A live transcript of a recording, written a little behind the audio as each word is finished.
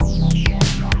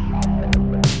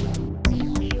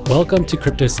Welcome to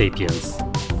Crypto Sapiens,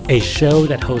 a show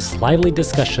that hosts lively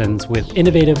discussions with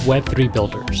innovative Web3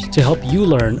 builders to help you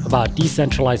learn about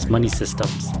decentralized money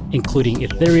systems, including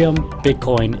Ethereum,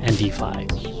 Bitcoin, and DeFi.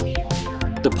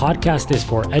 The podcast is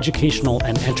for educational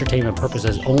and entertainment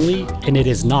purposes only, and it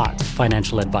is not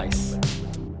financial advice.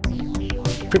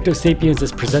 Crypto Sapiens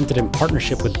is presented in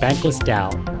partnership with Bankless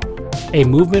DAO, a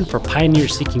movement for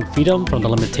pioneers seeking freedom from the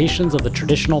limitations of the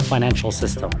traditional financial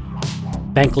system.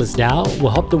 Bankless DAO will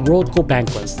help the world go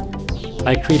bankless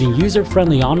by creating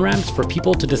user-friendly on-ramps for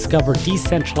people to discover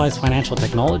decentralized financial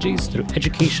technologies through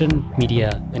education,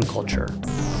 media, and culture.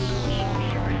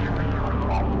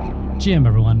 GM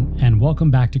everyone, and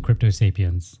welcome back to Crypto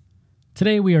Sapiens.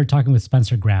 Today we are talking with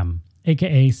Spencer Graham,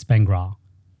 aka Spengraw.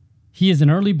 He is an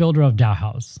early builder of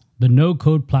DAOhaus, the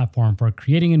no-code platform for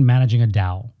creating and managing a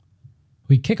DAO.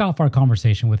 We kick off our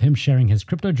conversation with him sharing his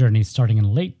crypto journey starting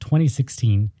in late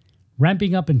 2016,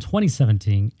 ramping up in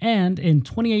 2017, and in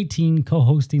 2018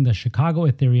 co-hosting the Chicago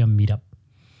Ethereum meetup.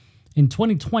 In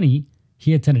 2020,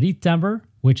 he attended ETHDenver,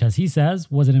 which, as he says,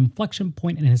 was an inflection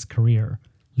point in his career,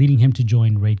 leading him to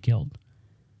join Raid Guild.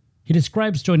 He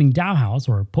describes joining DAOhaus,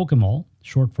 or Pokemol,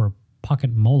 short for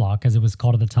Pocket Moloch as it was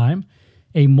called at the time,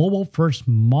 a mobile-first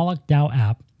Moloch DAO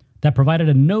app that provided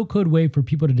a no-code way for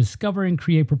people to discover and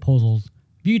create proposals,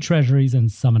 view treasuries,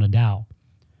 and summon a DAO.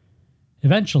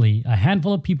 Eventually, a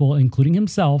handful of people, including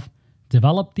himself,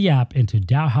 developed the app into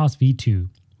DAOhaus V2,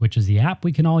 which is the app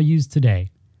we can all use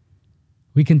today.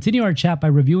 We continue our chat by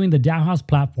reviewing the DAOhaus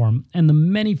platform and the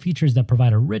many features that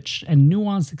provide a rich and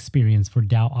nuanced experience for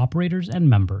DAO operators and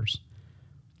members.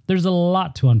 There's a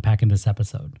lot to unpack in this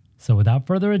episode, so without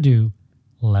further ado,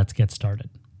 let's get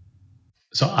started.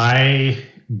 So I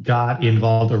got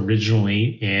involved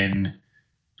originally in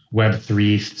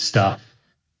Web3 stuff.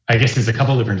 I guess there's a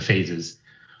couple different phases.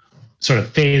 Sort of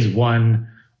phase one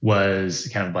was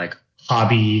kind of like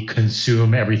hobby,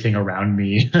 consume everything around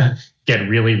me, get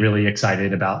really, really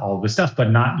excited about all the stuff, but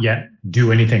not yet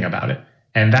do anything about it.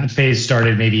 And that phase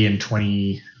started maybe in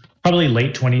probably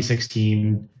late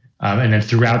 2016. And then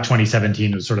throughout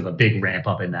 2017 was sort of a big ramp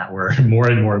up in that, where more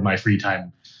and more of my free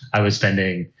time I was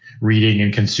spending reading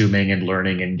and consuming and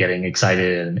learning and getting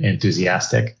excited and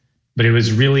enthusiastic. But it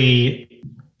was really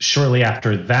shortly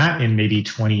after that, in maybe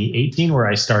 2018, where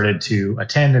I started to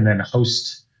attend and then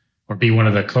host or be one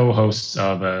of the co-hosts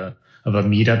of a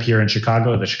meetup here in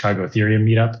Chicago, the Chicago Ethereum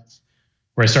meetup,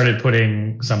 where I started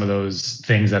putting some of those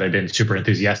things that I've been super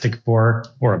enthusiastic for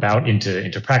or about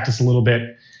into practice a little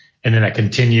bit. And then I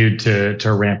continued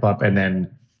to ramp up. And then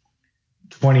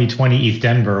 2020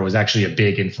 ETHDenver was actually a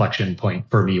big inflection point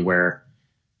for me, where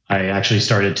I actually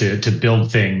started to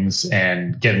build things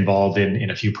and get involved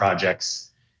in a few projects.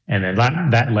 And then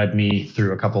that led me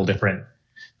through a couple different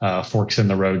forks in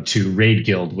the road to Raid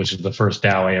Guild, which is the first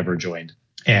DAO I ever joined.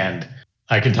 And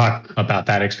I can talk about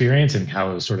that experience and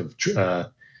how it was sort of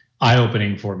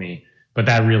eye-opening for me. But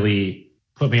that really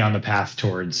put me on the path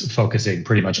towards focusing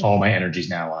pretty much all my energies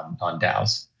now on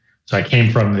DAOs. So I came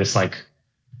from this like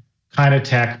kind of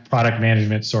tech product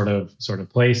management sort of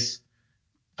place,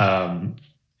 and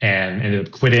ended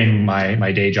up quitting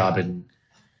my day job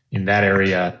in that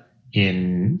area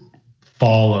in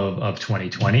fall of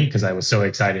 2020, because I was so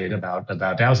excited about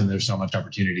DAOs, and there's so much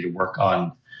opportunity to work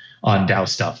on DAO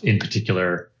stuff. In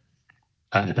particular,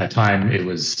 at that time, it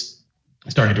was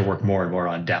starting to work more and more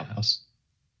on DAOhaus.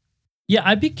 Yeah,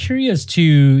 I'd be curious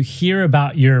to hear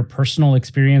about your personal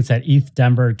experience at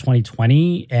ETHDenver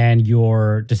 2020 and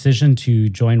your decision to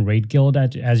join Raid Guild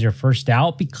as your first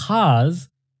DAO, because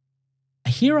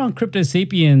here on Crypto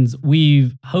Sapiens,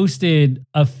 we've hosted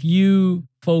a few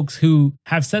folks who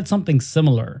have said something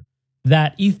similar,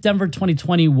 that ETHDenver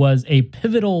 2020 was a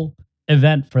pivotal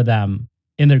event for them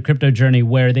in their crypto journey,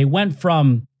 where they went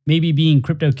from maybe being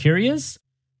crypto curious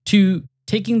to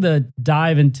taking a deep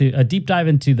dive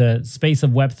into the space of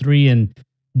Web3 and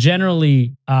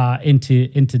generally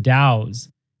into DAOs.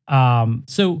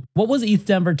 So what was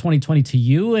ETHDenver 2020 to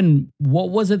you, and what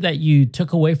was it that you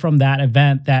took away from that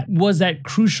event that was that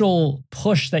crucial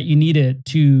push that you needed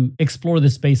to explore the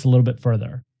space a little bit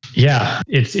further? Yeah,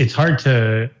 it's hard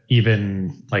to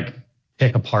even like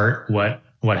pick apart what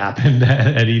happened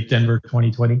at ETHDenver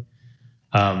 2020.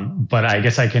 But I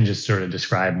guess I can just sort of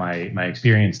describe my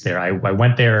experience there. I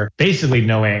went there basically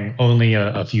knowing only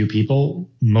a few people,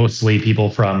 mostly people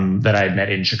that I had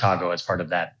met in Chicago as part of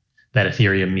that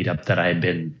Ethereum meetup that I had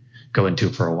been going to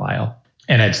for a while,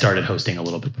 and I'd started hosting a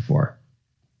little bit before.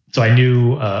 So I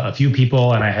knew a few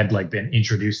people, and I had like been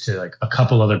introduced to like a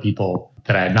couple other people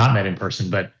that I had not met in person.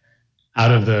 But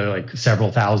out of the like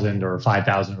several thousand or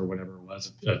 5,000 or whatever it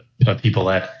was of people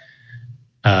that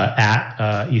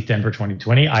at ETH Denver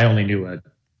 2020. I only knew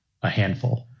a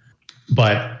handful,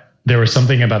 but there was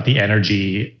something about the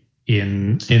energy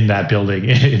in that building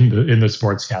in the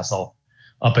sports castle,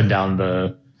 up and down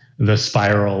the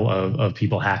spiral of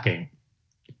people hacking,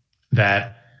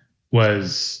 that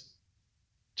was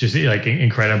just like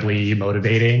incredibly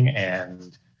motivating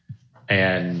and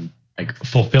like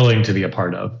fulfilling to be a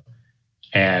part of.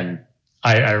 And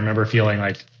I remember feeling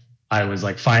like I was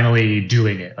like finally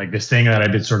doing it, like this thing that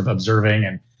I've been sort of observing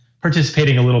and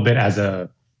participating a little bit as a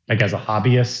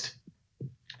hobbyist,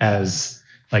 as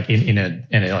like in a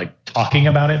like talking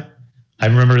about it. I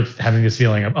remember having this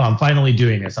feeling of, oh, I'm finally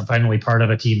doing this. I'm finally part of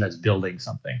a team that's building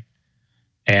something.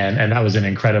 And that was an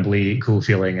incredibly cool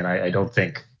feeling. And I don't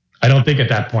think at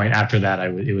that point after that,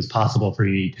 it was possible for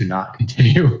me to not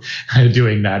continue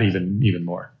doing that even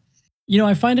more.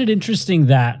 I find it interesting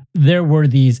that there were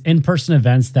these in-person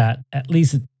events that, at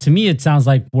least to me, it sounds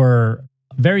like were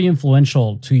very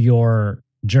influential to your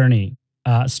journey,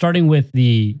 starting with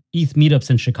the ETH meetups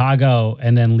in Chicago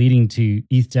and then leading to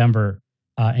ETH Denver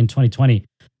in 2020.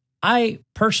 I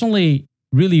personally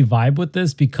really vibe with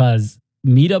this because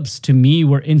meetups to me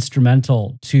were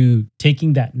instrumental to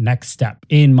taking that next step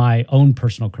in my own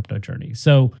personal crypto journey.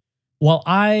 So while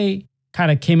I kind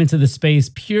of came into the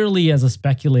space purely as a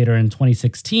speculator in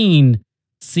 2016,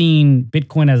 seeing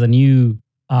Bitcoin as a new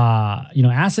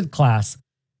asset class,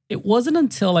 it wasn't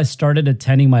until I started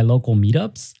attending my local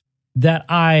meetups that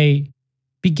I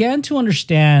began to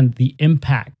understand the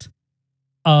impact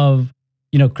of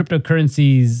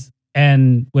cryptocurrencies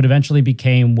and what eventually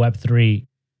became Web3,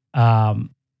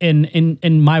 in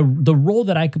the role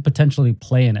that I could potentially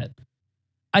play in it.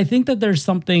 I think that there's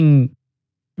something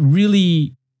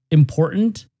really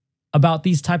important about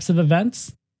these types of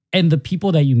events and the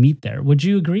people that you meet there. Would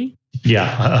you agree?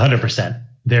 Yeah, 100%.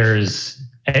 There's,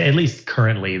 at least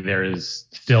currently, there is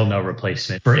still no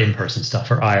replacement for in-person stuff,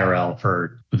 for IRL,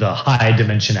 for the high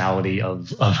dimensionality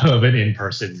of an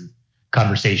in-person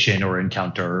conversation or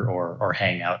encounter or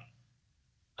hangout.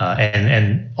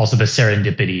 And also the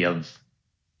serendipity of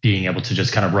being able to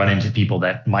just kind of run into people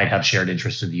that might have shared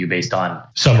interests with you based on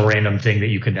some random thing that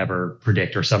you could never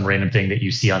predict, or some random thing that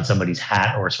you see on somebody's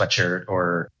hat or sweatshirt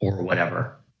or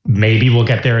whatever. Maybe we'll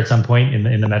get there at some point in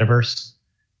the metaverse.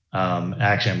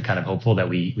 Actually, I'm kind of hopeful that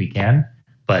we can,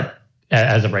 but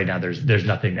as of right now, there's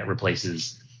nothing that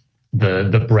replaces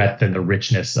the breadth and the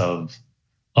richness of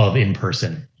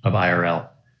in-person, of IRL.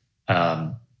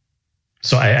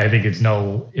 So I think it's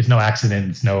no accident,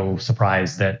 it's no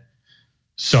surprise that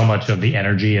so much of the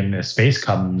energy in this space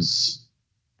comes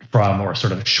from, or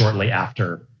sort of shortly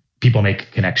after, people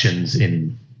make connections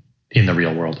in the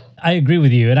real world. I agree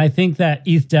with you. And I think that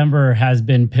ETH Denver has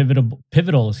been pivotal,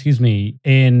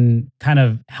 in kind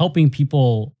of helping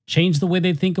people change the way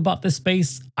they think about this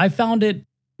space. I found it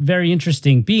very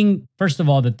interesting, being, first of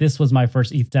all, that this was my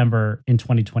first ETH Denver in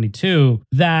 2022,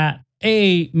 that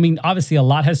obviously a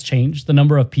lot has changed. The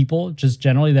number of people just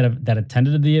generally that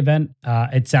attended the event,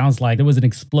 it sounds like there was an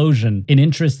explosion in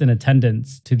interest and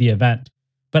attendance to the event.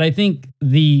 But I think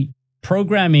the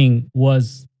programming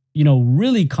was,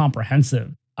 really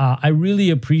comprehensive. I really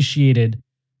appreciated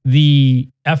the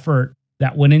effort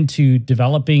that went into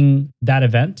developing that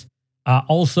event.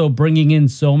 Also bringing in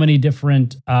so many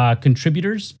different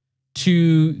contributors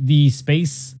to the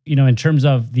space, in terms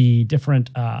of the different,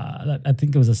 I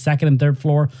think it was a second and third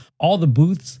floor, all the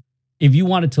booths. If you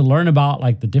wanted to learn about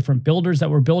like the different builders that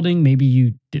were building, maybe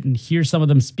you didn't hear some of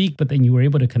them speak, but then you were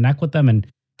able to connect with them and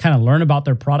kind of learn about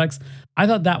their products. I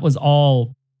thought that was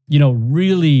all,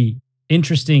 really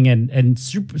interesting and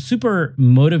super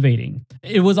motivating.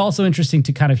 It was also interesting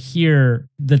to kind of hear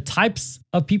the types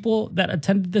of people that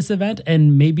attended this event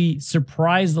and maybe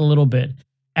surprised a little bit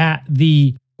at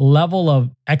the level of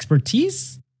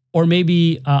expertise, or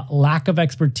maybe lack of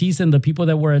expertise in the people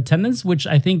that were in attendance, which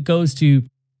I think goes to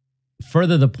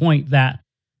further the point that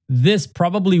this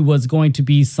probably was going to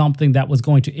be something that was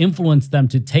going to influence them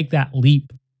to take that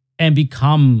leap and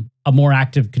become a more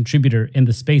active contributor in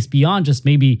the space, beyond just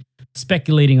maybe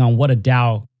speculating on what a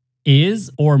DAO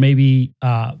is, or maybe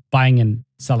buying and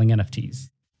selling NFTs.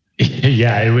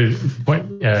 Yeah, it was.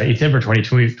 December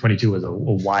 2022 was a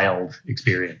wild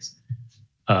experience.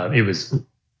 It was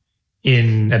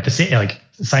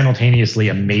simultaneously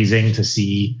amazing to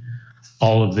see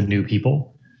all of the new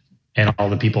people and all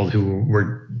the people who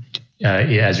were,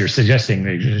 as you're suggesting,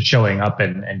 they're just showing up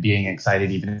and being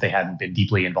excited, even if they hadn't been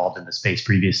deeply involved in the space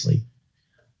previously.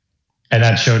 And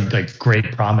that showed like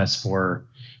great promise for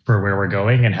where we're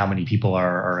going and how many people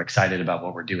are excited about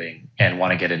what we're doing and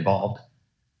want to get involved.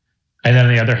 And then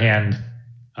on the other hand,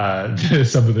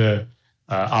 some of the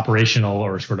operational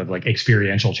or sort of like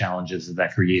experiential challenges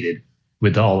that created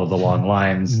with all of the long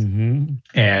lines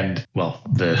and well,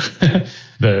 the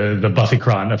the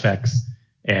Buffycron effects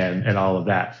and all of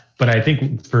that. But I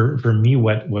think for me,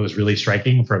 what was really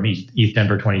striking from ETH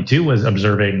Denver 22 was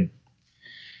observing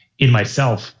in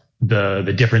myself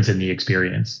the difference in the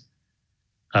experience.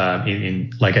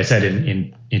 In like I said,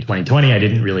 in 2020, I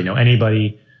didn't really know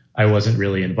anybody. I wasn't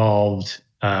really involved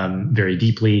very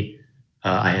deeply.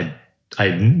 I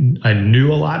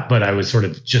knew a lot, but I was sort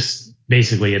of just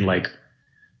basically in like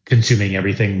consuming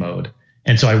everything mode.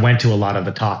 And so I went to a lot of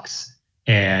the talks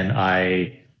and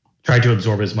I tried to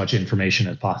absorb as much information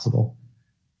as possible.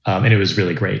 And it was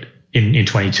really great. In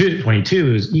 22,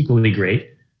 it was equally great,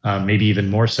 maybe even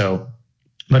more so,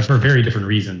 but for very different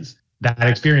reasons. That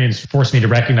experience forced me to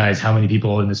recognize how many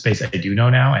people in the space I do know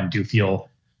now and do feel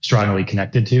strongly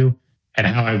connected to, and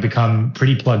how I've become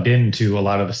pretty plugged into a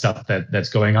lot of the stuff that's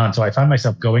going on. So I found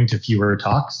myself going to fewer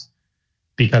talks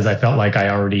because I felt like I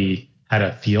already had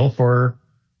a feel for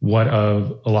what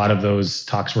a lot of those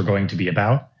talks were going to be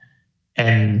about,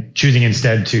 and choosing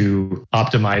instead to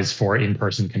optimize for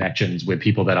in-person connections with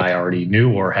people that I already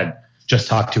knew or had just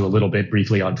talked to a little bit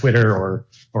briefly on Twitter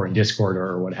or in Discord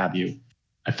or what have you.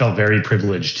 I felt very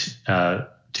privileged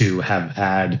to have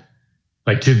had,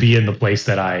 like, to be in the place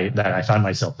that I found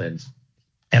myself in,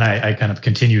 and I kind of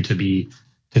continue to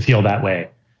feel that way.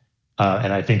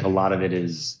 And I think a lot of it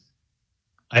is,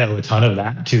 I owe a ton of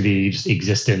that to the just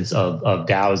existence of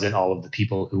DAOs and all of the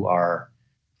people who are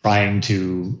trying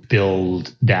to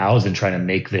build DAOs and trying to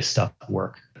make this stuff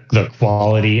work. The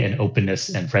quality and openness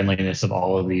and friendliness of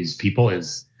all of these people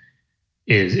is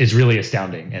really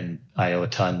astounding, and I owe a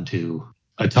ton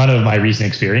of my recent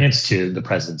experience to the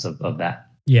presence of that.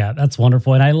 Yeah, that's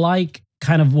wonderful. And I like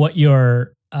kind of what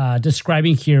you're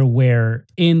describing here, where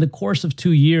in the course of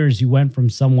 2 years, you went from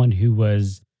someone who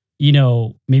was,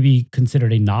 maybe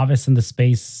considered a novice in the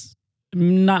space,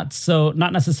 not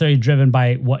necessarily driven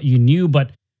by what you knew,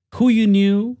 but who you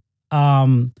knew,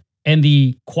 and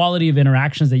the quality of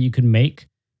interactions that you could make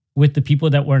with the people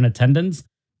that were in attendance,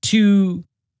 to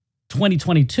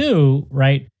 2022,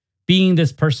 right? Being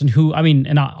this person who,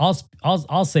 and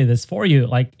I'll say this for you,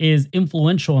 like, is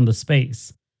influential in the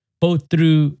space, both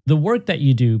through the work that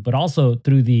you do, but also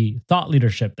through the thought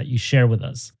leadership that you share with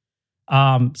us.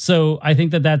 So I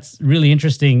think that that's really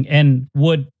interesting and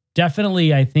would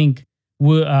definitely, I think,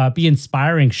 be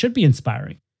inspiring, should be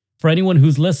inspiring for anyone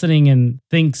who's listening and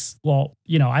thinks, well,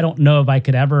 I don't know if I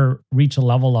could ever reach a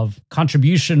level of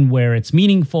contribution where it's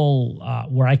meaningful,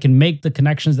 where I can make the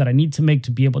connections that I need to make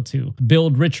to be able to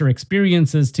build richer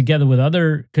experiences together with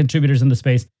other contributors in the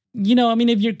space.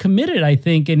 If you're committed, I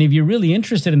think, and if you're really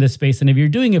interested in this space, and if you're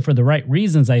doing it for the right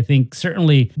reasons, I think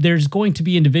certainly there's going to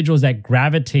be individuals that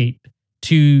gravitate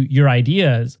to your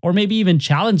ideas or maybe even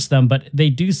challenge them, but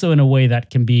they do so in a way that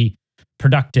can be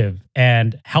productive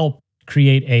and help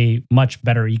create a much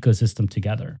better ecosystem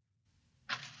together.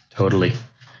 Totally.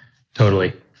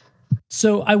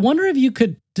 So I wonder if you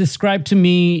could describe to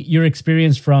me your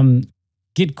experience from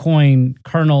Gitcoin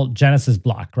kernel Genesis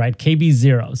block, right?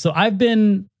 KB0. So I've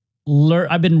been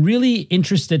really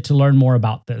interested to learn more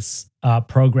about this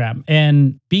program,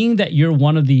 and being that you're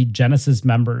one of the Genesis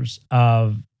members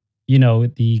of,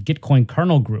 the Gitcoin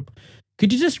kernel group,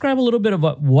 could you describe a little bit of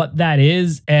what that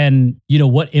is and,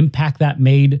 what impact that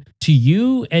made to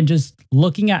you? And just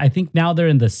looking at, I think now they're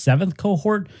in the 7th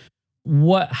cohort,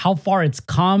 how far it's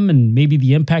come and maybe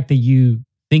the impact that you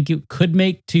think it could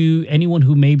make to anyone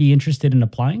who may be interested in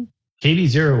applying?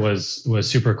 KB0 was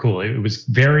super cool. It was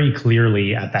very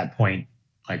clearly at that point,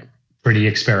 like, pretty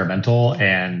experimental,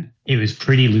 and it was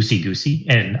pretty loosey-goosey.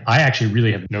 And I actually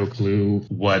really have no clue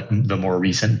what the more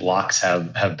recent blocks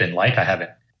have been like. I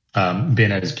haven't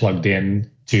been as plugged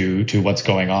in to what's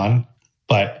going on,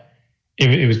 but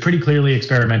it was pretty clearly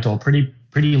experimental, pretty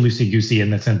loosey-goosey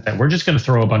in the sense that we're just going to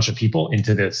throw a bunch of people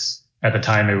into this. At the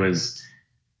time, it was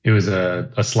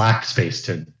a Slack space,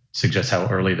 to suggest how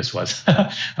early this was.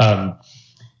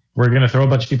 We're going to throw a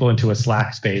bunch of people into a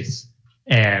Slack space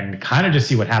and kind of just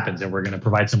see what happens. And we're going to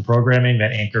provide some programming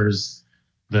that anchors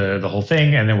the whole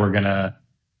thing, and then we're going to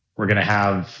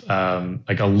have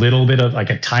like a little bit of, like,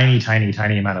 a tiny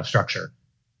amount of structure.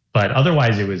 But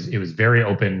otherwise, it was very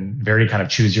open, very kind of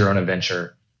choose your own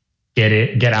adventure.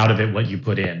 Get out of it what you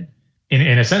put in.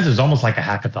 In a sense, it was almost like a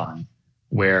hackathon,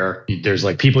 where there's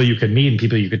like people you could meet and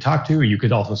people you could talk to. You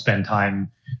could also spend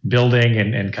time building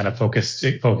and kind of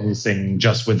focusing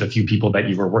just with the few people that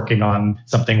you were working on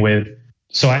something with.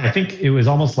 So I think it was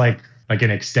almost like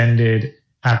an extended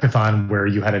hackathon where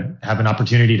you had to have an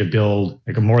opportunity to build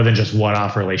like a more than just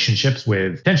one-off relationships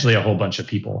with potentially a whole bunch of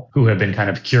people who have been kind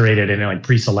of curated and like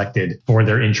pre-selected for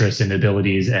their interests and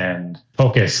abilities and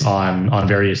focus on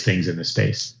various things in the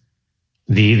space.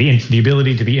 The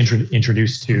ability to be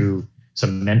introduced to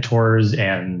some mentors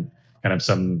and kind of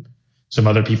some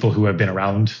other people who have been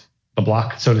around the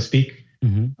block, so to speak.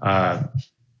 Mm-hmm.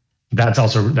 That's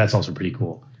also pretty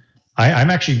cool. I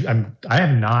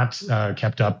have not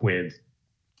kept up with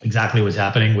exactly what's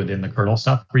happening within the kernel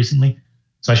stuff recently,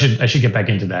 so I should get back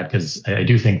into that because I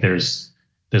do think there's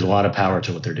a lot of power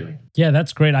to what they're doing. Yeah,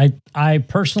 that's great. I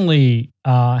personally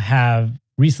have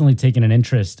recently taken an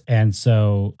interest, and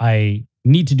so I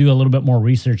need to do a little bit more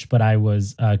research. But I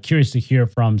was curious to hear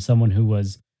from someone who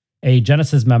was a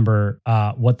Genesis member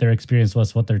what their experience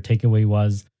was, what their takeaway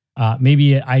was.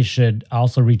 Maybe I should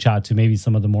also reach out to maybe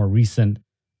some of the more recent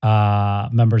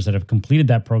members that have completed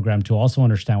that program to also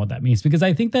understand what that means. Because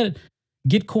I think that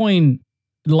Gitcoin,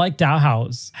 like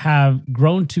DAOhaus, have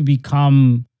grown to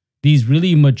become these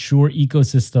really mature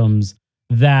ecosystems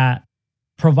that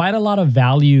provide a lot of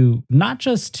value, not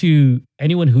just to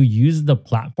anyone who uses the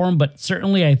platform, but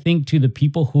certainly I think to the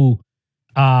people who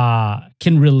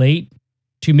can relate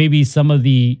to maybe some of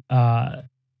the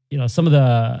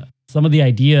some of the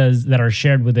ideas that are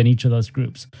shared within each of those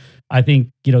groups. I think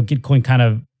Gitcoin kind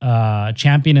of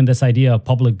championing this idea of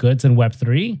public goods in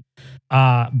Web3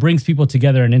 brings people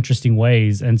together in interesting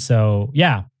ways. And so,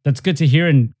 yeah, that's good to hear,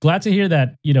 and glad to hear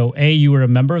that you were a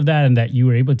member of that and that you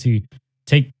were able to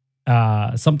take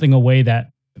something away that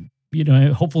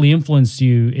hopefully influenced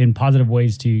you in positive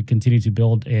ways to continue to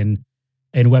build in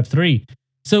Web3.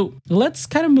 So let's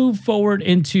kind of move forward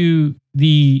into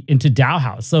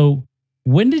DAOhaus. So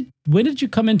when did you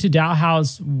come into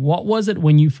DAOhaus? What was it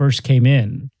when you first came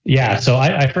in? Yeah, so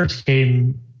I first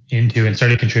came into and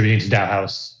started contributing to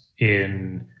DAOhaus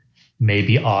in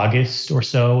maybe August or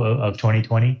so of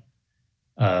 2020.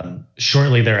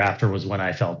 Shortly thereafter was when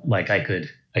I felt like I could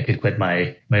quit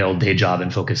my old day job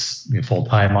and focus full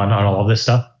time on all of this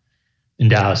stuff.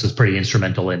 And DAOhaus was pretty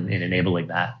instrumental in enabling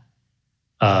that.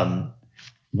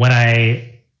 When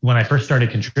I first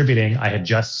started contributing, I had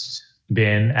just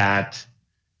been at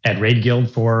Raid Guild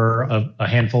for a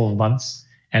handful of months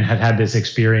and had this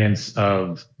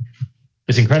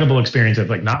incredible experience of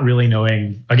like not really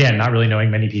knowing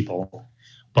many people,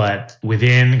 but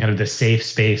within kind of the safe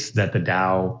space that the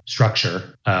DAO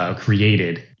structure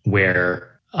created, where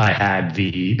I had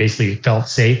basically felt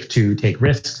safe to take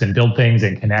risks and build things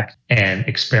and connect and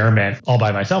experiment all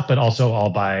by myself, but also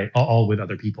all with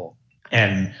other people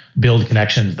and build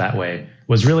connections that way,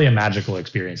 was really a magical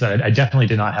experience. I definitely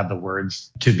did not have the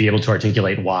words to be able to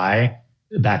articulate why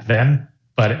back then,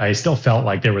 but I still felt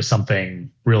like there was something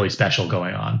really special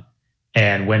going on.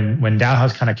 And when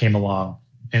DAOhaus kind of came along,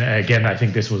 and again, I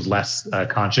think this was less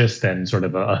conscious than sort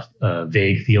of a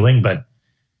vague feeling, but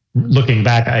looking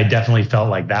back, I definitely felt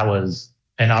like that was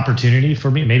an opportunity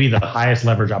for me, maybe the highest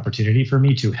leverage opportunity for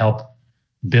me to help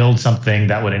build something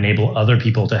that would enable other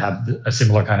people to have a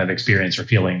similar kind of experience or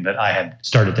feeling that I had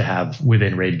started to have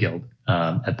within Raid Guild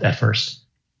at first.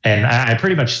 And I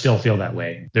pretty much still feel that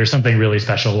way. There's something really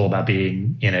special about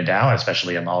being in a DAO,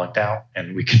 especially a Moloch DAO,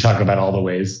 and we can talk about all the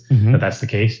ways that that's the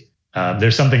case.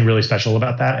 There's something really special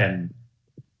about that, and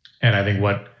I think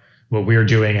what we're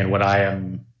doing and what I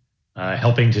am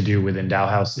helping to do within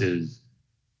DAOhaus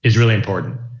is really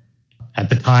important. At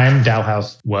the time,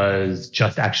 DAOhaus was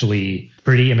just actually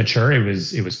pretty immature. It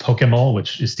was Pokemol,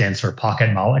 which stands for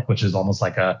Pocket Moloch, which is almost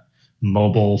like a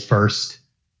mobile first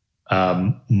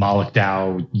Moloch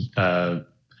DAO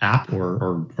app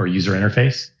or user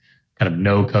interface, kind of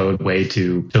no code way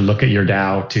to look at your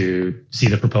DAO, to see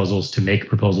the proposals, to make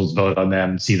proposals, vote on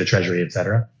them, see the treasury,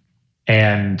 etc.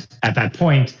 And at that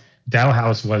point,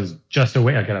 DAOhaus was just a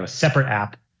way, kind of a separate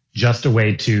app, just a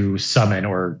way to summon,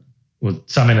 or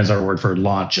summon is our word for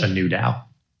launch a new DAO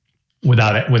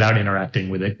without interacting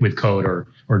with code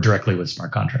or directly with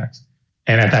smart contracts.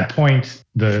 And at that point,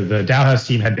 the DAOhaus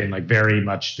team had been like very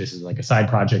much, this is like a side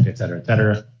project, et cetera, et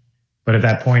cetera. But at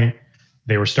that point,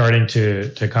 they were starting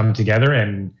to come together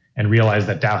and realize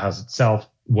that DAOhaus itself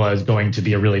was going to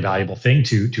be a really valuable thing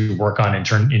to work on and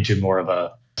turn into more of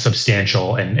a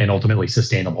substantial and ultimately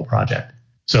sustainable project.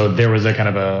 So there was a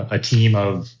kind of a team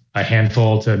of a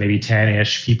handful to maybe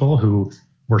 10-ish people who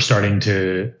were starting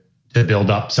to build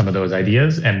up some of those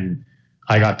ideas. And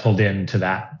I got pulled into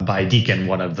that by Deacon,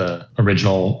 one of the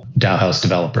original DAOhaus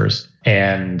developers.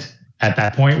 And at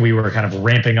that point, we were kind of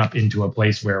ramping up into a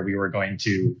place where we were going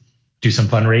to do some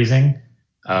fundraising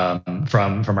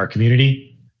from our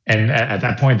community. And at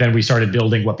that point, then we started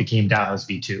building what became DAOhaus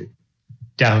V2.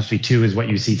 DAOhouse v2 is what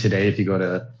you see today if you go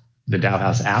to the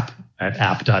DAOhouse app at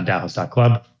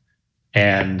app.daohouse.club.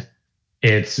 And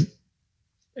it's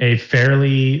a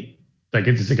fairly,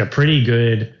 it's like a pretty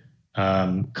good,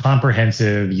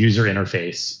 comprehensive user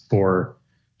interface for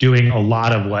doing a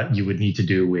lot of what you would need to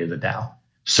do with a DAO.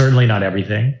 Certainly not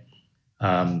everything,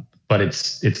 but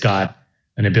it's got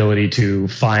an ability to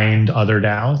find other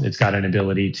DAOs. It's got an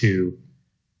ability to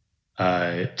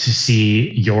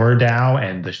see your DAO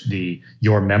and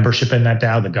your membership in that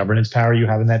DAO, the governance power you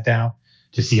have in that DAO,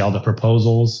 to see all the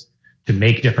proposals, to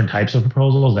make different types of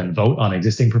proposals and vote on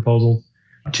existing proposals,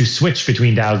 to switch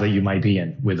between DAOs that you might be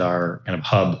in with our kind of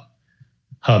hub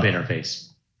interface.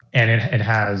 And it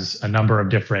has a number of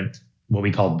different, what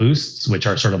we call boosts, which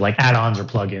are sort of like add-ons or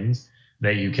plugins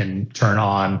that you can turn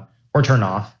on or turn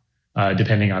off,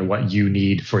 depending on what you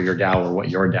need for your DAO or what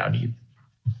your DAO needs.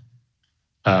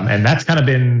 And that's kind of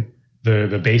been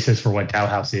the basis for what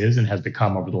DAOhouse is and has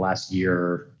become over the last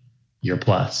year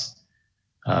plus.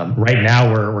 Right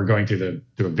now, we're going through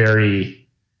a very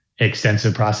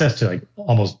extensive process to like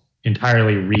almost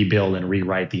entirely rebuild and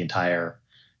rewrite the entire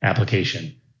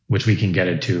application, which we can get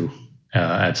into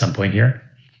at some point here.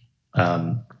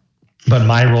 But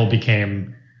my role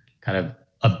became kind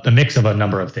of a mix of a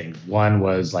number of things. One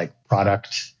was like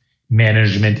product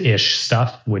management-ish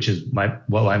stuff, which is what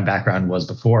my background was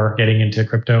before getting into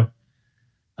crypto.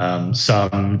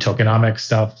 Some tokenomics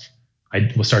stuff. I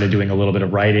started doing a little bit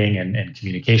of writing and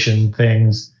communication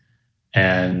things,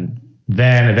 and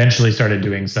then eventually started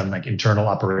doing some like internal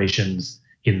operations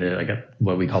in the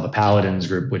what we call the Paladins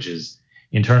group, which is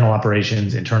internal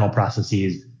operations, internal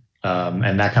processes,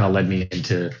 and that kind of led me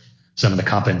into some of the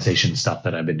compensation stuff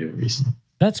that I've been doing recently.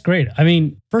 That's great. I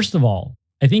mean, first of all,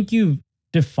 I think you've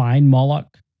defined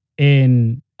Moloch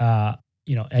in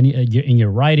in your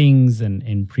writings and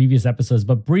in previous episodes,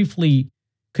 but briefly,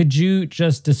 could you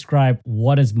just describe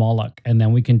what is Moloch, and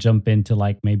then we can jump into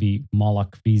like maybe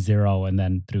Moloch v0 and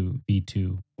then through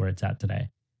v2 where it's at today.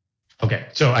 Okay,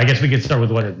 so I guess we could start with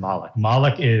what is Moloch.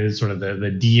 Moloch is sort of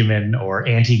the demon or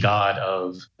anti-god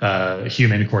of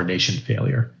human coordination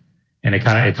failure, and it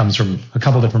comes from a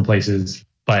couple different places.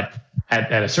 But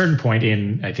at a certain point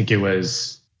in, I think it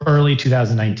was early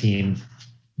 2019,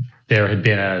 there had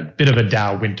been a bit of a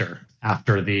DAO winter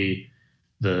after the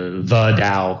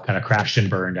DAO kind of crashed and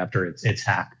burned after its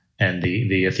hack and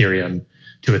the Ethereum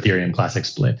to Ethereum Classic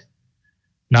split.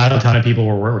 Not a ton of people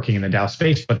were working in the DAO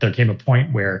space, but there came a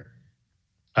point where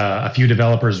a few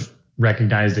developers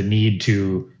recognized the need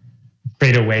to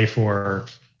create a way for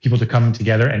people to come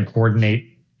together and coordinate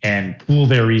and pool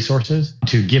their resources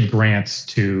to give grants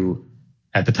to,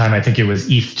 at the time, I think it was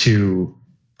ETH2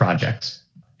 projects.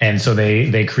 And so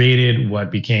they created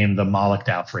what became the Moloch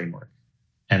DAO framework.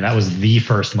 And that was the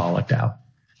first Moloch DAO.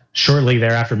 Shortly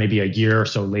thereafter, maybe a year or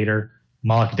so later,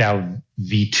 Moloch DAO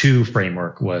v2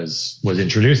 framework was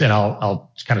introduced. And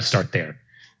I'll kind of start there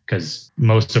because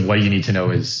most of what you need to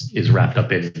know is wrapped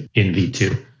up in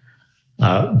v2.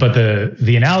 But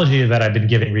the analogy that I've been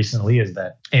giving recently is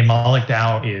that a Moloch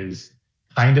DAO is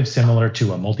kind of similar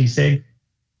to a multisig,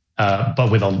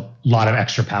 but with a lot of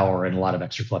extra power and a lot of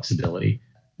extra flexibility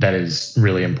that is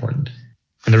really important.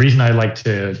 And the reason I like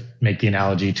to make the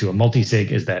analogy to a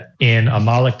multisig is that in a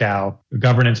Moloch DAO,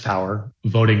 governance power,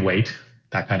 voting weight,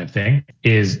 that kind of thing,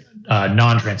 is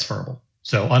non-transferable.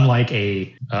 So unlike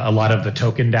a lot of the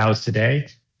token DAOs today,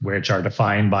 which are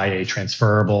defined by a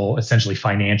transferable, essentially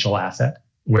financial asset,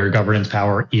 where governance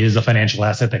power is a financial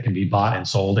asset that can be bought and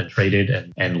sold and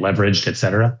traded and leveraged, et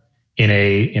cetera. In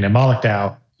a Moloch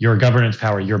DAO, your governance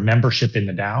power, your membership in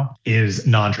the DAO is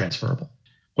non-transferable.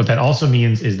 What that also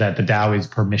means is that the DAO is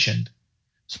permissioned.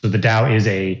 So the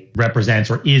DAO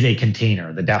represents or is a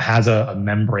container. The DAO has a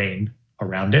membrane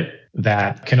around it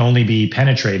that can only be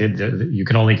penetrated. You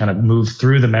can only kind of move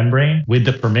through the membrane with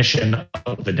the permission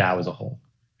of the DAO as a whole.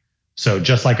 So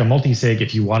just like a multisig,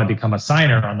 if you want to become a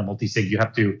signer on the multisig, you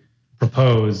have to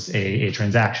propose a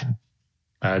transaction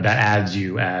that adds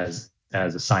you as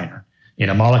a signer. In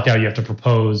a Moloch DAO, you have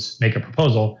to make a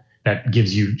proposal that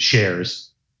gives you shares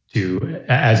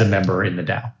as a member in the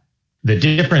DAO. The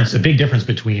big difference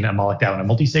between a Moloch DAO and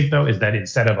a multisig, though, is that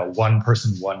instead of a one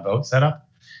person, one vote setup,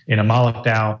 in a Moloch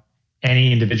DAO,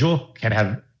 any individual can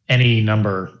have any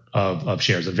number of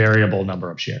shares, a variable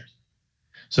number of shares.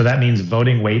 So that means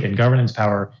voting weight and governance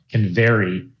power can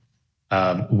vary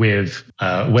with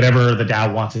whatever the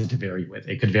DAO wants it to vary with.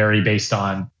 It could vary based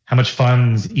on how much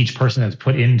funds each person has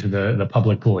put into the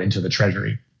public pool, into the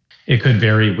treasury. It could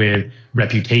vary with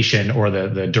reputation or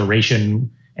the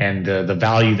duration and the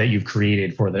value that you've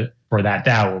created for that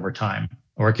DAO over time.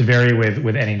 Or it could vary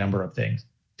with any number of things.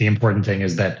 The important thing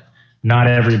is that not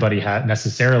everybody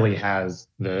necessarily has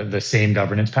the same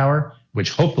governance power,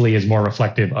 which hopefully is more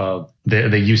reflective of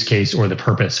the use case or the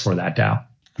purpose for that DAO.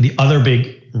 The other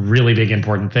really big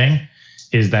important thing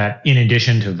is that in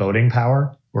addition to voting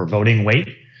power or voting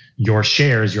weight, your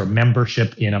shares, your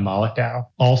membership in a Moloch DAO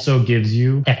also gives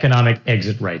you economic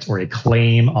exit rights or a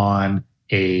claim on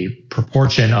a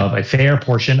fair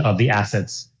portion of the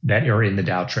assets that are in the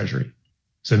DAO treasury.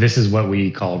 So this is what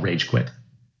we call rage quit.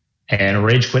 And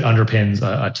rage quit underpins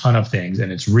a ton of things.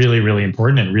 And it's really, really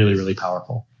important and really, really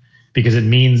powerful because it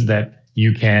means that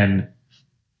you can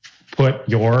put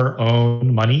your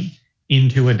own money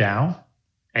into a DAO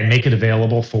and make it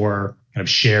available for kind of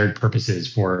shared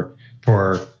purposes, for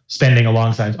spending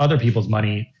alongside other people's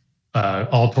money,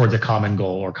 all towards a common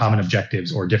goal or common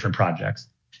objectives or different projects.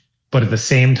 But at the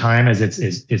same time as it's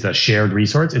a shared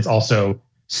resource, it's also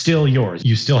still yours.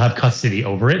 You still have custody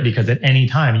over it because at any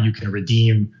time you can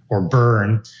redeem or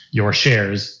burn your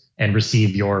shares and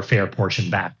receive your fair portion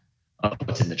back of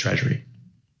what's in the treasury.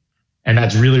 And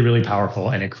that's really, really powerful.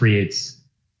 And it creates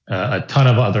a ton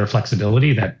of other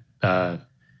flexibility that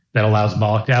allows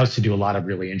Moloch DAOs to do a lot of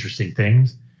really interesting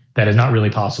things that is not really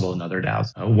possible in other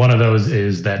DAOs. One of those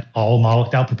is that all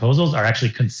Moloch DAO proposals are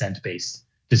actually consent-based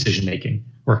decision-making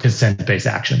or consent-based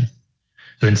action.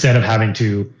 So instead of having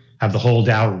to have the whole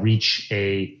DAO reach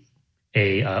a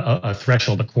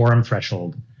threshold, a quorum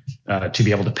threshold, to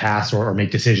be able to pass or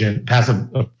make pass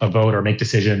a vote or make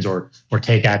decisions or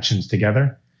take actions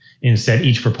together. Instead,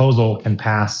 each proposal can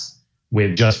pass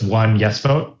with just one yes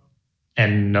vote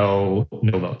and no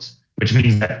votes, which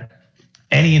means that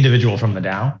any individual from the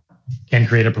DAO can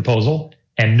create a proposal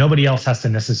and nobody else has to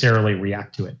necessarily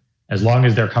react to it. As long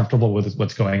as they're comfortable with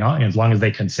what's going on, and as long as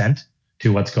they consent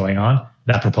to what's going on,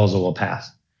 that proposal will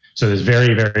pass. So there's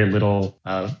very, very little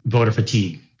voter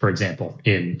fatigue, for example,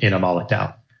 in a Moloch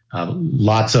DAO.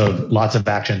 Lots of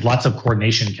actions, lots of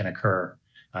coordination can occur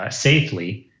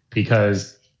safely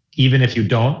because even if you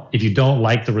don't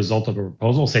like the result of a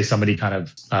proposal, say somebody kind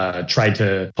of tried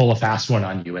to pull a fast one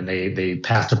on you and they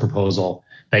passed a proposal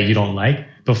that you don't like,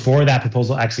 before that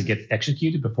proposal actually gets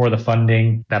executed, before the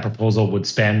funding that proposal would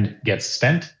spend gets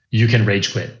spent, you can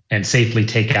rage quit and safely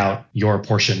take out your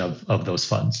portion of those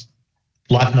funds.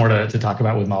 Lots more to talk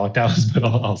about with Moloch DAOs, but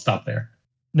I'll stop there.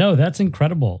 No, that's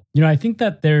incredible. I think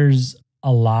that there's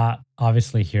a lot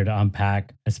obviously here to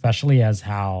unpack, especially as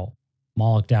how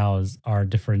Moloch DAOs are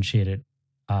differentiated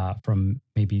from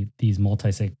maybe these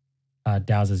multi-sig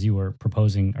DAOs as you were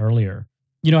proposing earlier.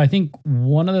 I think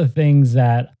one of the things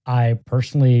that I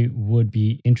personally would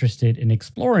be interested in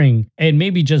exploring, and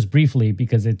maybe just briefly,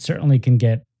 because it certainly can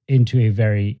get into a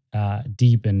very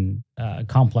deep and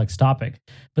complex topic,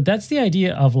 but that's the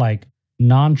idea of like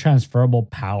non-transferable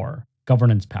power,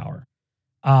 governance power.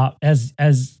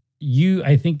 As you,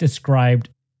 I think, described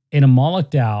in a Moloch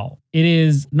DAO, it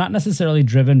is not necessarily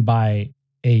driven by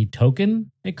a token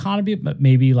economy, but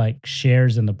maybe like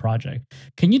shares in the project.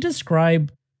 Can you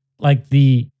describe like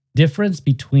the difference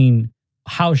between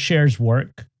how shares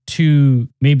work to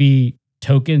maybe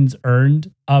tokens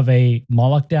earned of a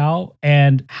Moloch DAO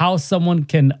and how someone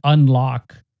can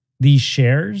unlock these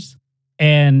shares?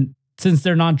 And since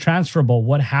they're non-transferable,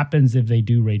 what happens if they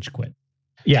do rage quit?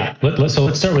 Yeah, so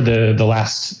let's start with the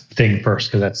last thing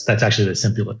first, because that's actually the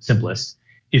simplest.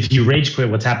 If you rage quit,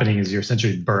 what's happening is you're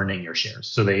essentially burning your shares.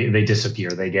 So they disappear.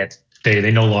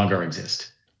 They no longer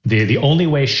exist. The only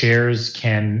way shares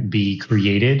can be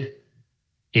created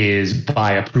is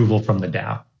by approval from the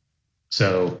DAO.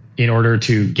 So in order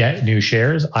to get new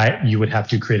shares, you would have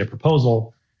to create a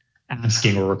proposal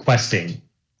asking or requesting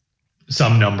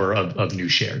some number of new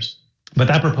shares. But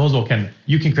that proposal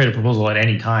you can create a proposal at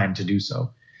any time to do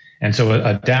so. And so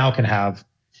a DAO can have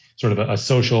sort of a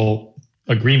social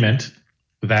agreement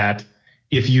that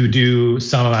if you do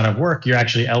some amount of work, you're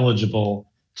actually eligible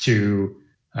to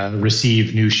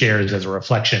receive new shares as a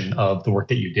reflection of the work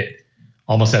that you did,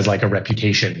 almost as like a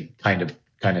reputation kind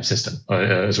of system,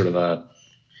 sort of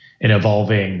an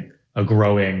evolving, a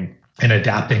growing, and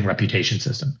adapting reputation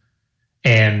system.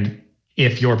 And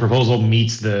if your proposal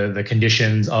meets the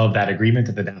conditions of that agreement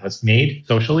that the DAO has made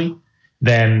socially,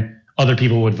 then other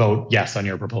people would vote yes on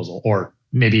your proposal, or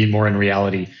maybe more in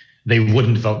reality, they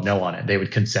wouldn't vote no on it. They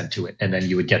would consent to it, and then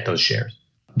you would get those shares.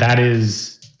 That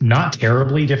is not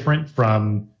terribly different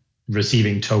from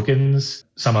receiving tokens,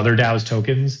 some other DAO's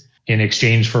tokens, in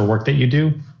exchange for work that you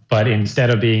do. But instead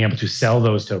of being able to sell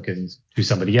those tokens to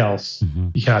somebody else,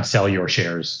 you cannot sell your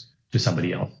shares to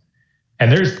somebody else.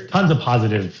 And there's tons of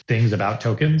positive things about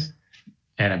tokens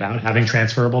and about having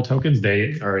transferable tokens.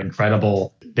 They are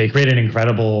incredible. They create an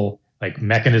incredible like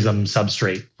mechanism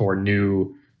substrate for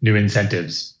new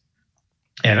incentives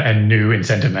and new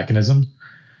incentive mechanisms.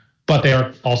 But they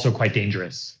are also quite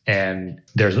dangerous, and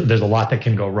there's a lot that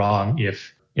can go wrong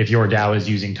if your DAO is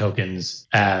using tokens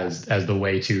as the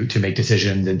way to make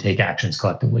decisions and take actions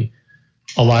collectively.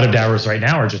 A lot of DAOs right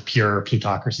now are just pure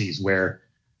plutocracies where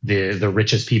the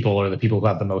richest people or the people who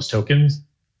have the most tokens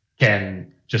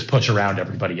can just push around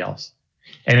everybody else.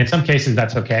 And in some cases,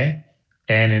 that's okay.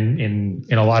 And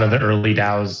in a lot of the early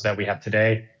DAOs that we have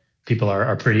today, people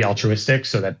are pretty altruistic,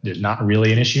 so that there's not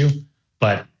really an issue.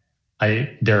 But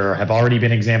there have already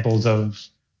been examples of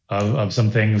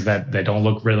some things that don't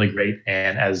look really great.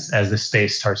 And as the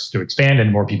space starts to expand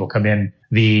and more people come in,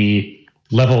 the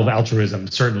level of altruism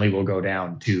certainly will go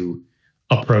down to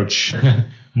approach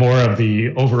more of the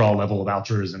overall level of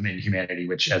altruism in humanity,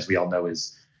 which, as we all know,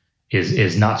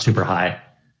 is not super high.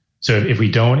 So if we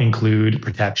don't include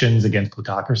protections against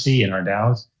plutocracy in our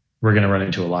DAOs, we're going to run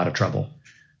into a lot of trouble.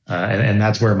 And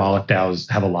that's where Moloch DAOs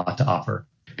have a lot to offer.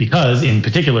 Because in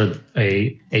particular,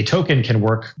 a token can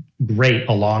work great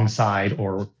alongside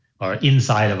or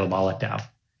inside of a Moloch DAO.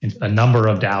 A number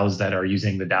of DAOs that are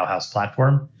using the DAOhouse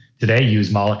platform today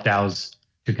use Moloch DAOs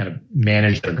to kind of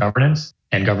manage their governance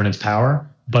and governance power.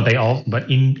 But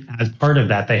as part of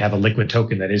that, they have a liquid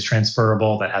token that is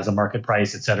transferable, that has a market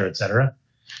price, et cetera, et cetera.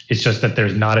 It's just that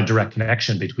there's not a direct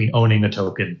connection between owning the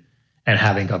token and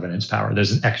having governance power.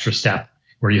 There's an extra step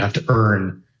where you have to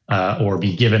earn or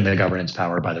be given the governance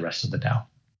power by the rest of the DAO.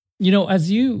 You know,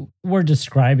 as you were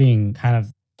describing kind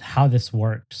of how this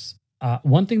works,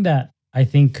 one thing that I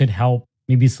think could help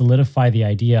maybe solidify the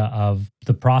idea of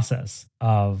the process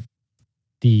of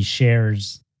the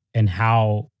shares and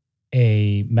how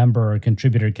a member or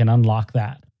contributor can unlock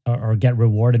that or get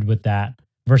rewarded with that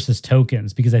versus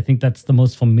tokens, because I think that's the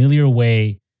most familiar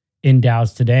way in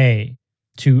DAOs today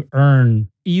to earn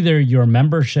either your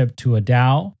membership to a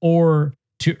DAO or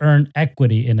to earn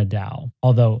equity in a DAO.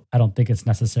 Although I don't think it's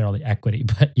necessarily equity,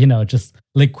 but just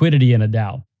liquidity in a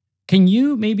DAO. Can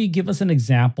you maybe give us an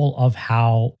example of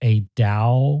how a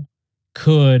DAO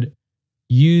could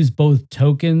use both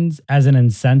tokens as an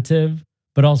incentive,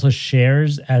 but also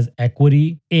shares as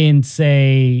equity in,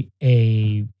 say,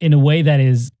 in a way that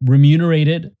is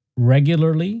remunerated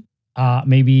regularly,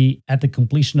 maybe at the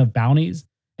completion of bounties,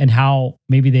 and how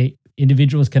maybe the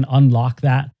individuals can unlock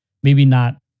that, maybe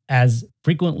not as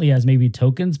frequently as maybe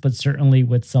tokens, but certainly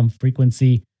with some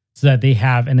frequency, so that they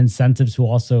have an incentive to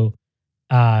also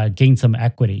gain some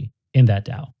equity in that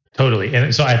DAO. Totally.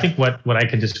 And so I think what I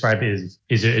could describe is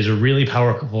a really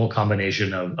powerful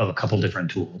combination of a couple different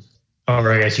tools.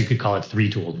 Or I guess you could call it three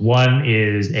tools. One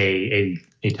is a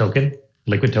token,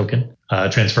 liquid token,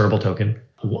 transferable token.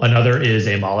 Another is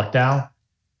a Moloch DAO.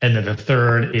 And then the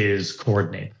third is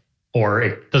Coordinate. Or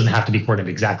it doesn't have to be Coordinate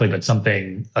exactly, but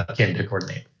something akin to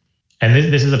Coordinate. And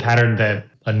this is a pattern that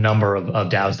a number of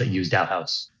DAOs that use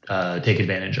DAOhouse take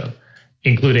advantage of,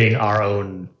 including our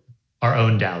own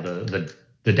DAO,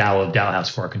 the DAO of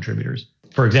DAOhouse for our contributors.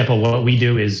 For example, what we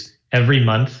do is every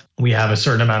month we have a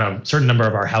certain number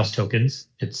of our house tokens.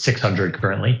 It's 600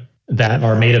 currently, that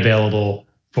are made available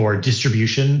for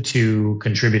distribution to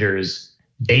contributors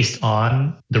based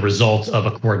on the results of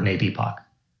a Coordinate epoch.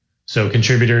 So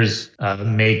contributors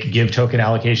give token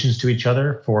allocations to each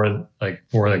other for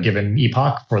a given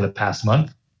epoch for the past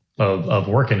month of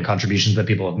work and contributions that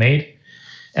people have made.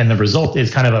 And the result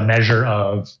is kind of a measure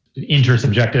of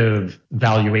intersubjective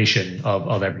valuation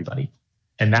of everybody.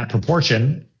 And that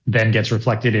proportion then gets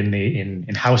reflected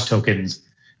in house tokens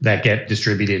that get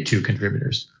distributed to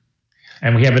contributors.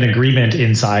 And we have an agreement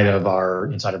inside of our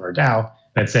DAO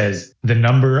that says the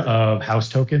number of house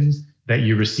tokens that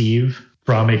you receive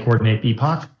from a Coordinate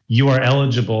epoch, you are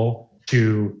eligible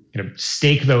to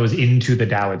stake those into the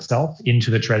DAO itself, into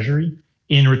the treasury,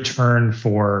 in return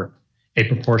for a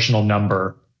proportional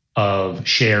number of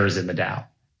shares in the DAO.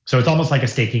 So it's almost like a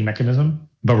staking mechanism,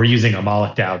 but we're using a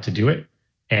Moloch DAO to do it.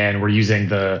 And we're using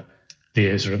the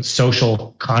sort of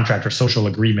social contract or social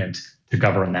agreement to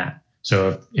govern that.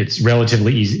 So it's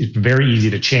relatively easy. It's very easy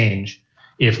to change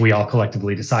if we all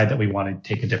collectively decide that we want to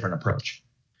take a different approach.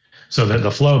 So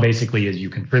the flow basically is you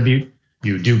contribute,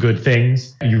 you do good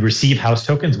things, you receive house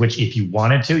tokens, which if you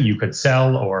wanted to, you could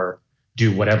sell or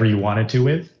do whatever you wanted to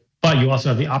with. But you also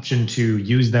have the option to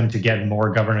use them to get more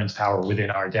governance power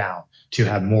within our DAO, to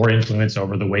have more influence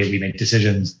over the way we make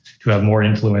decisions, to have more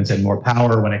influence and more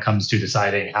power when it comes to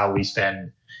deciding how we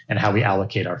spend and how we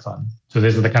allocate our funds. So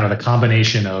this is the kind of the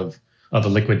combination of a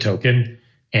liquid token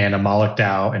and a Moloch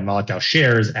DAO and Moloch DAO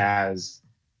shares as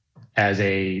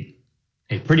a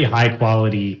pretty high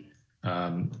quality,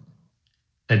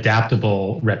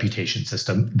 adaptable reputation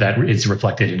system that is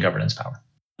reflected in governance power.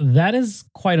 That is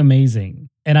quite amazing.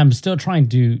 and I'm still trying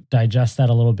to digest that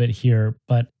a little bit here,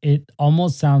 but it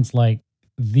almost sounds like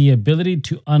the ability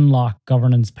to unlock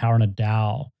governance power in a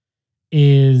DAO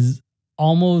is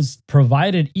almost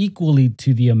provided equally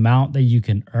to the amount that you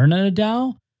can earn in a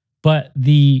DAO, but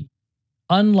the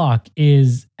unlock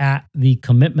is at the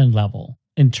commitment level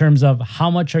in terms of how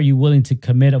much are you willing to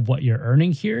commit of what you're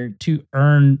earning here to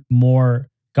earn more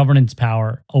governance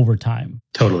power over time.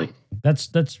 Totally.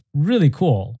 That's really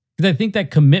cool. Because I think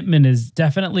that commitment is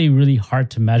definitely really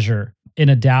hard to measure in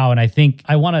a DAO. And I think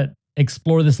I want to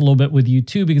explore this a little bit with you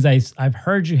too, because I've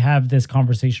heard you have this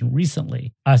conversation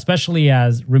recently, especially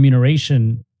as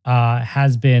remuneration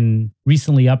has been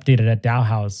recently updated at DAO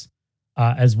House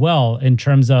as well, in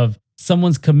terms of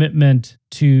someone's commitment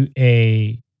to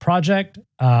a project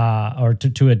or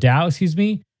to a DAO, excuse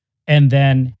me, and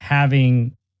then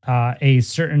having a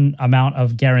certain amount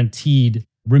of guaranteed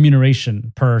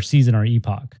remuneration per season or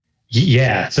epoch.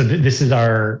 Yeah. So this is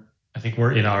I think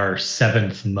we're in our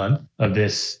 7th month of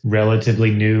this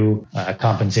relatively new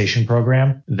compensation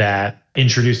program that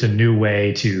introduced a new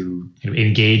way to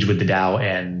engage with the DAO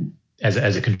and as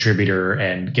a contributor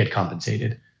and get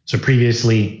compensated. So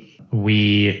previously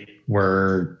we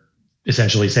were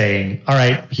essentially saying, all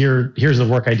right, here's the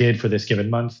work I did for this given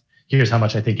month. Here's how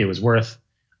much I think it was worth.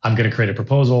 I'm going to create a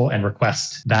proposal and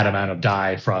request that amount of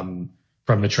DAI from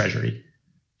the treasury.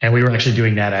 And we were actually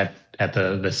doing that at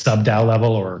the sub DAO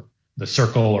level or the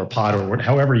circle or pod or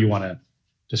however you want to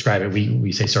describe it.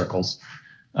 We say circles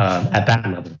at that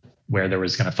level where there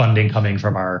was kind of funding coming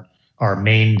from our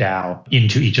main DAO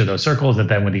into each of those circles that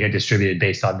then would get distributed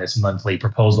based on this monthly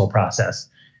proposal process,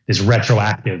 this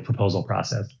retroactive proposal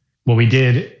process. What we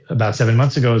did about 7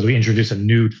 months ago is we introduced a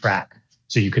new track.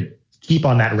 So you could keep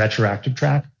on that retroactive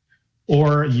track,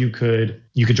 or you could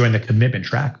join the commitment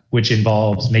track, which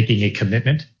involves making a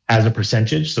commitment as a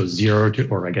percentage. So 0 to,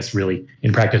 or I guess really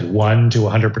in practice, 1 to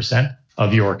 100%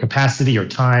 of your capacity or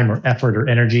time or effort or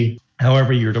energy,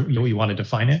 however you want to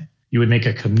define it. You would make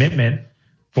a commitment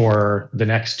for the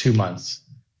next 2 months,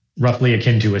 roughly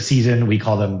akin to a season. We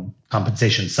call them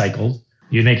compensation cycles.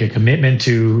 You'd make a commitment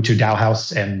to DAO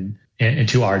House and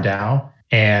to our DAO.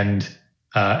 And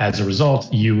as a result,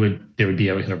 there would be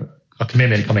a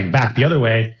commitment coming back the other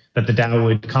way that the DAO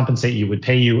would compensate you, would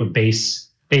pay you a base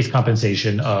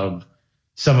compensation of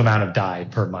some amount of DAI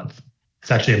per month.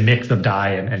 It's actually a mix of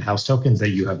DAI and house tokens that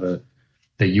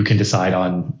you can decide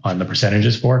on the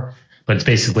percentages for. But it's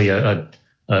basically a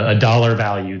dollar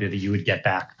value that you would get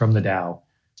back from the DAO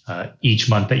each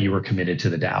month that you were committed to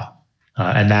the DAO.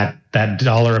 And that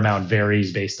dollar amount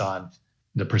varies based on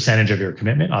the percentage of your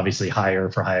commitment, obviously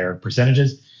higher for higher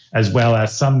percentages, as well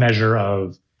as some measure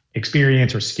of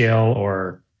experience or skill,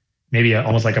 or maybe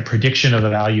almost like a prediction of the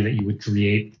value that you would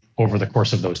create over the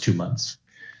course of those 2 months.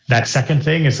 That second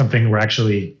thing is something we're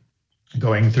actually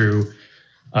going through.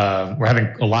 We're having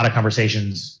a lot of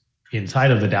conversations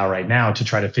inside of the DAO right now to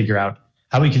try to figure out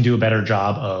how we can do a better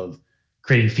job of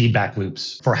creating feedback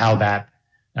loops for how that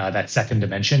second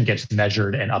dimension gets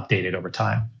measured and updated over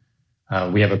time.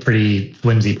 We have a pretty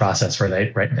flimsy process for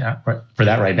that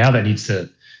right now that needs to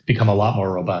become a lot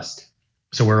more robust.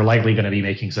 So we're likely going to be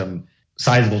making some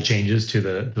sizable changes to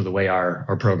the way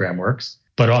our program works.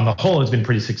 But on the whole, it's been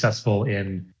pretty successful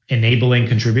in enabling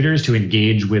contributors to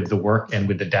engage with the work and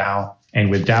with the DAO and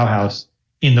with DAO House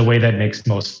in the way that makes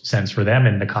most sense for them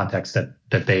in the context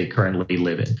that they currently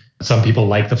live in. Some people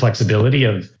like the flexibility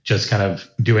of just kind of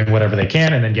doing whatever they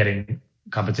can and then getting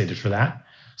compensated for that.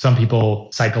 Some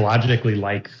people psychologically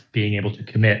like being able to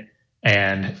commit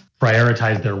and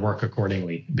prioritize their work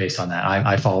accordingly based on that.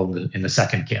 I fall in the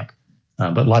second camp.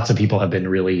 But lots of people have been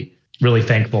really, really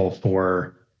thankful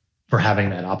for having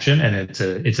that option. And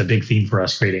it's a big theme for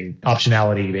us, creating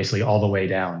optionality basically all the way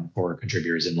down for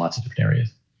contributors in lots of different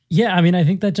areas. Yeah, I mean, I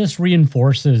think that just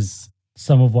reinforces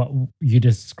some of what you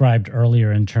described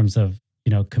earlier in terms of,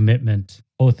 commitment,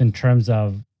 both in terms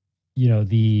of,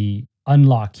 the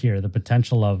unlock here, the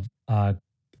potential of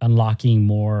unlocking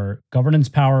more governance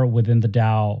power within the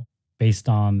DAO based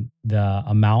on the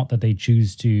amount that they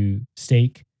choose to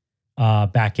stake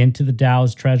back into the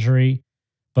DAO's treasury.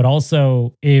 But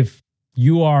also, if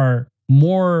you are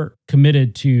more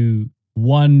committed to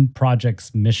one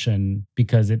project's mission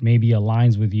because it maybe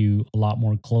aligns with you a lot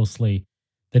more closely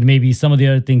than maybe some of the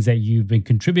other things that you've been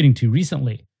contributing to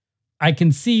recently, I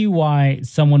can see why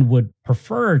someone would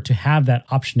prefer to have that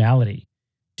optionality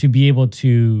to be able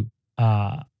to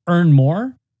earn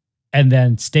more and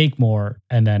then stake more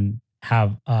and then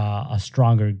have a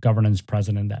stronger governance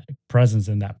presence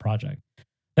in that project.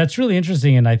 That's really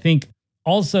interesting. And I think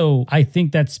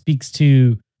that speaks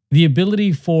to the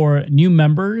ability for new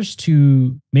members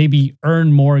to maybe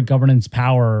earn more governance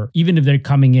power, even if they're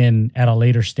coming in at a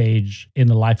later stage in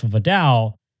the life of a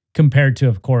DAO, compared to,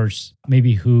 of course,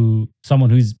 maybe someone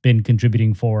who's been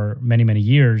contributing for many, many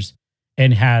years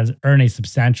and has earned a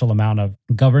substantial amount of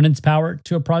governance power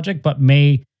to a project, but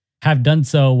may have done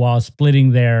so while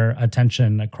splitting their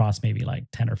attention across maybe like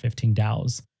 10 or 15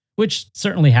 DAOs, which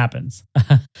certainly happens.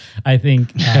 I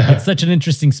think it's such an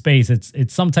interesting space.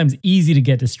 It's sometimes easy to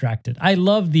get distracted. I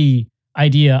love the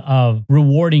idea of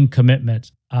rewarding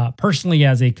commitment. Personally,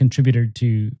 as a contributor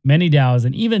to many DAOs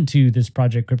and even to this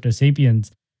project, Crypto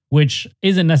Sapiens, which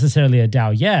isn't necessarily a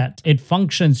DAO yet, it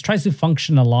tries to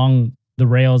function along the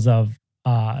rails of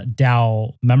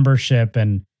DAO membership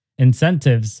and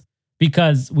incentives,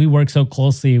 because we work so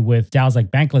closely with DAOs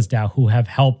like Bankless DAO, who have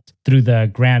helped through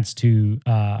the grants to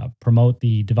promote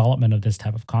the development of this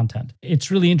type of content.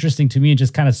 It's really interesting to me and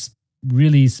just kind of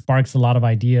really sparks a lot of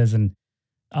ideas and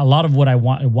a lot of what I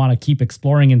want to keep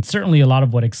exploring, and certainly a lot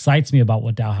of what excites me about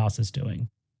what DAO House is doing.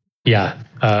 Yeah,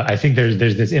 I think there's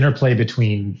this interplay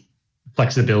between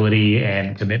flexibility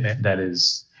and commitment that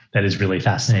is really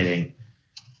fascinating.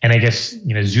 And I guess,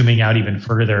 zooming out even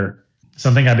further,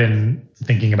 something I've been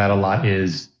thinking about a lot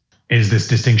is this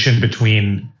distinction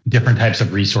between different types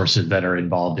of resources that are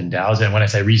involved in DAOs. And when I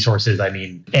say resources, I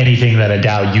mean anything that a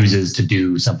DAO uses to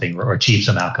do something or achieve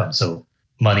some outcome. So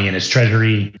money in its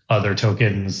treasury, other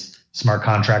tokens, smart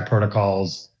contract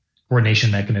protocols,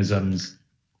 coordination mechanisms.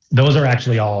 Those are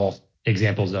actually all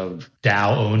examples of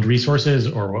DAO-owned resources,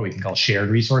 or what we can call shared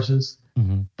resources.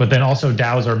 Mm-hmm. But then also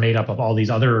DAOs are made up of all these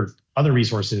other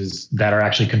resources that are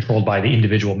actually controlled by the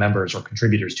individual members or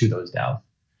contributors to those DAOs.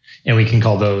 And we can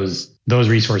call those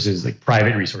resources like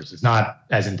private resources, not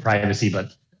as in privacy,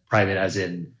 but private as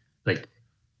in like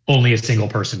only a single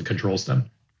person controls them.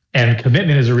 And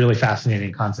commitment is a really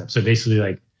fascinating concept. So basically,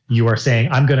 like you are saying,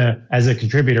 as a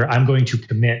contributor, I'm going to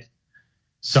commit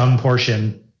some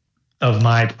portion of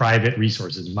my private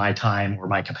resources, my time or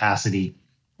my capacity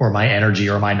or my energy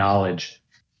or my knowledge,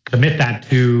 commit that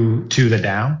to the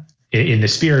DAO in the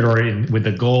spirit or with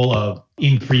the goal of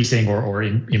increasing or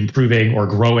improving or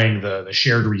growing the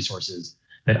shared resources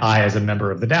that I, as a member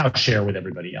of the DAO, share with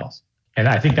everybody else. And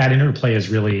I think that interplay is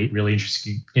really, really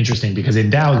interesting because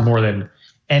in DAOs, more than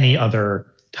any other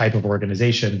type of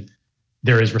organization,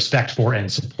 there is respect for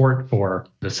and support for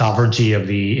the sovereignty of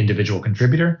the individual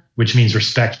contributor, which means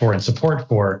respect for and support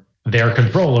for their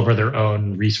control over their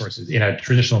own resources. In a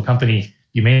traditional company,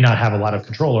 you may not have a lot of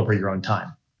control over your own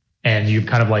time. And you've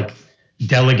kind of like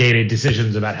delegated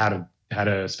decisions about how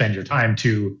to spend your time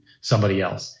to somebody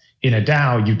else. In a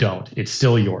DAO, you don't. It's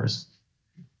still yours.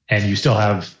 And you still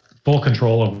have full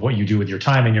control of what you do with your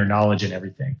time and your knowledge and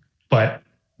everything. But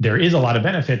there is a lot of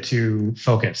benefit to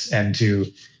focus and to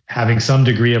having some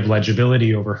degree of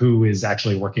legibility over who is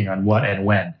actually working on what and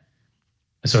when.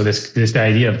 So this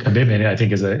idea of commitment, I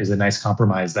think, is a nice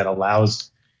compromise that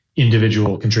allows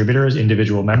individual contributors,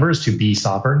 individual members to be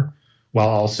sovereign while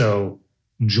also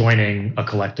joining a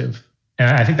collective. And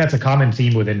I think that's a common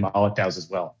theme within Moloch DAOs as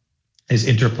well, is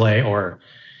interplay or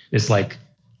this like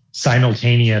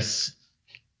simultaneous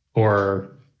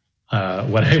or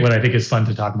what I think is fun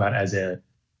to talk about as a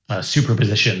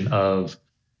superposition of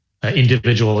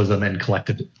individualism and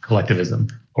collectivism,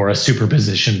 or a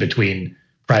superposition between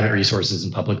private resources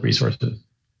and public resources.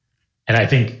 And I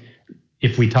think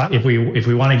if we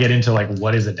want to get into like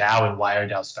what is a DAO and why are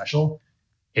DAOs special,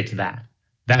 it's that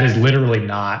is literally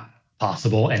not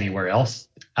possible anywhere else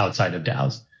outside of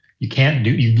DAOs. You can't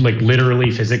you like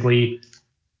literally physically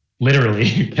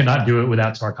you cannot do it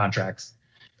without smart contracts.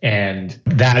 And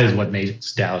that is what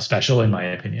makes DAO special, in my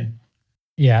opinion.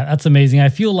 Yeah, that's amazing. I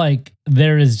feel like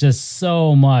there is just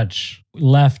so much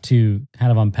left to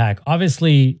kind of unpack.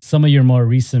 Obviously, some of your more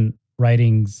recent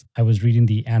writings, I was reading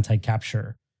the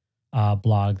Anti-Capture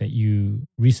blog that you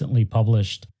recently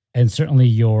published, and certainly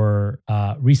your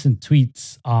recent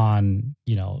tweets on,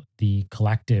 the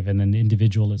collective and then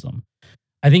individualism.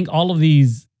 I think all of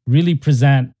these really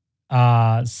present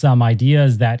some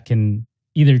ideas that can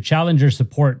either challenge or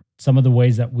support some of the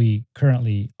ways that we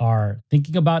currently are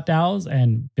thinking about DAOs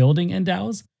and building in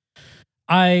DAOs.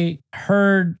 I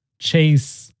heard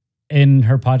Chase in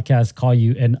her podcast call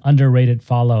you an underrated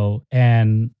follow,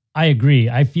 and I agree.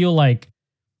 I feel like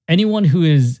anyone who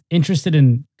is interested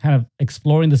in kind of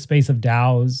exploring the space of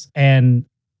DAOs and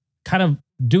kind of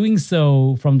doing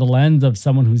so from the lens of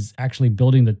someone who's actually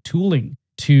building the tooling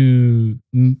to,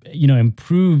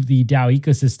 improve the DAO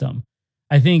ecosystem,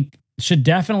 I think should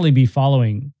definitely be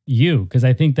following you, because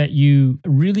I think that you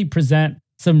really present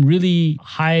some really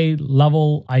high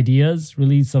level ideas,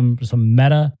 really some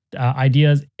meta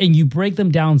ideas, and you break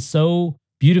them down so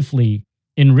beautifully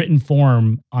in written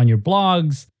form on your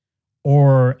blogs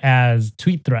or as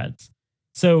tweet threads.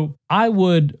 So I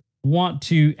would want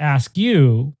to ask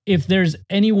you if there's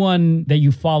anyone that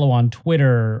you follow on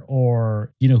Twitter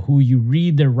or, who you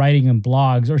read their writing in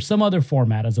blogs or some other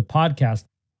format as a podcast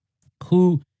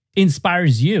who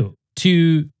inspires you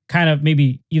to kind of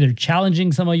maybe either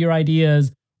challenging some of your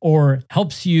ideas or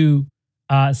helps you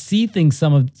see things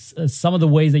some of the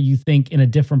ways that you think in a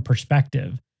different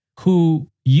perspective, who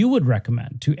you would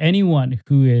recommend to anyone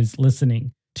who is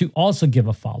listening to also give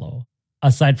a follow,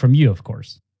 aside from you, of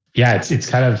course. Yeah, it's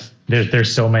kind of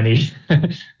there's so many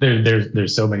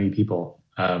there's so many people.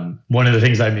 One of the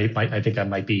things I think I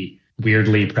might be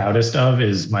weirdly proudest of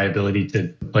is my ability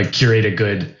to curate a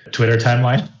good Twitter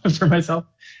timeline for myself.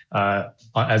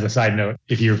 As a side note,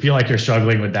 if you feel like you're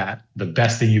struggling with that, the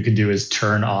best thing you can do is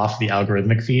turn off the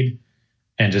algorithmic feed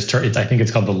and just I think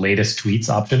it's called the latest tweets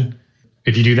option.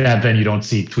 If you do that, then you don't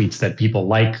see tweets that people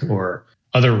like or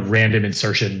other random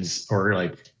insertions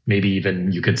or maybe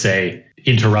even you could say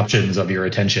interruptions of your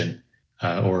attention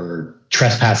or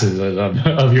trespasses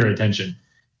of your attention.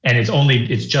 And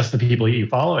it's just the people you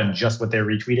follow and just what they're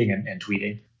retweeting and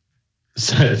tweeting.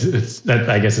 So that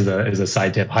I guess is a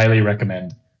side tip. Highly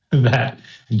recommend that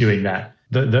doing that.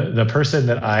 The person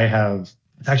that I have,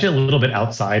 it's actually a little bit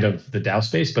outside of the DAO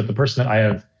space, but the person that I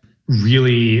have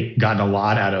really gotten a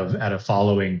lot out of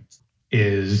following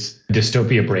is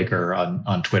Dystopia Breaker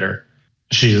on Twitter.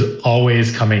 She's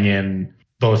always coming in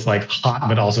both hot,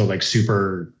 but also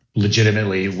super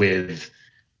legitimately with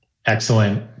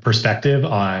excellent perspective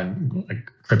on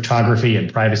cryptography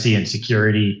and privacy and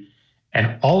security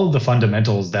and all of the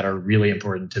fundamentals that are really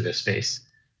important to this space.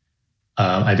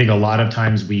 I think a lot of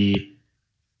times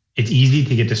it's easy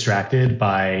to get distracted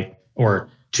by or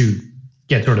to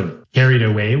get sort of carried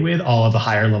away with all of the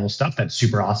higher level stuff that's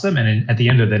super awesome. And at the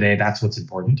end of the day, that's what's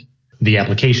important. The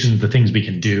applications, the things we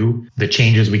can do, the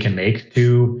changes we can make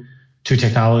to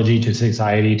technology, to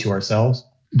society, to ourselves.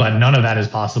 But none of that is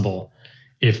possible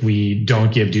if we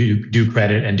don't give due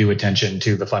credit and due attention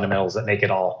to the fundamentals that make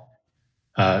it all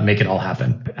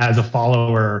happen. As a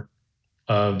follower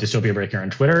of Dystopia Breaker on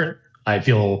Twitter, I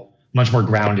feel much more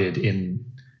grounded in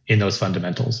those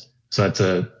fundamentals. So that's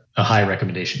a high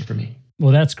recommendation for me.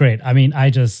 Well, that's great. I mean, I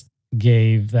just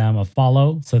gave them a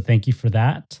follow, so thank you for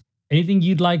that. Anything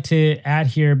you'd like to add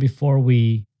here before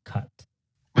we cut?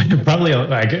 Probably,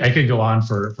 I could go on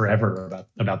forever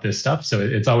about this stuff. So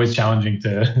it's always challenging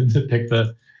to pick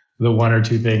the one or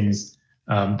two things.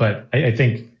 But I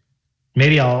think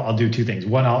maybe I'll do two things.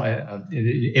 One, I'll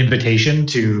invitation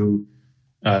to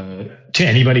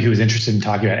anybody who is interested in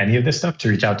talking about any of this stuff to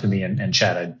reach out to me and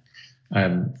chat.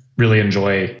 I really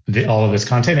enjoy all of this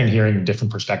content and hearing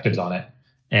different perspectives on it,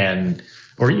 and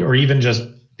or even just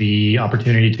the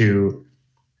opportunity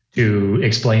to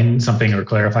explain something or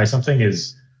clarify something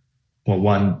is, well,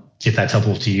 one, if that's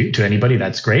helpful to anybody,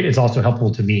 that's great. It's also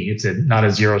helpful to me. It's not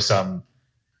a zero sum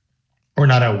or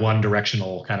not a one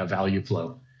directional kind of value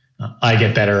flow. I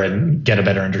get better and get a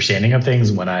better understanding of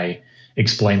things when I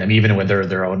explain them, even when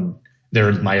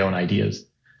they're my own ideas.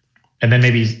 And then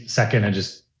maybe second, and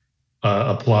just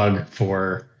a plug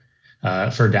for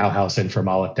DAO House and for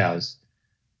Moloch DAOs.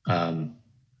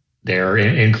 They're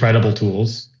incredible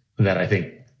tools that I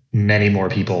think many more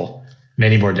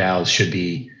DAOs should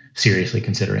be seriously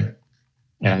considering.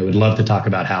 And I would love to talk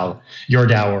about how your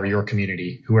DAO or your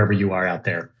community, whoever you are out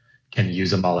there, can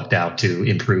use a Moloch DAO to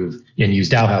improve and use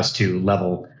DAO House to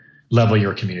level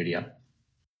your community up.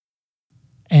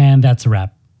 And that's a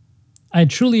wrap. I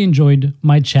truly enjoyed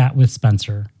my chat with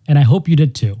Spencer, and I hope you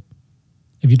did too.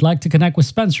 If you'd like to connect with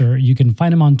Spencer, you can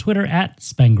find him on Twitter at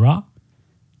Spengra.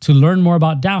 To learn more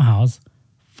about DAO House,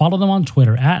 follow them on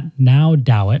Twitter at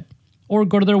NowDAOit, or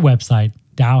go to their website,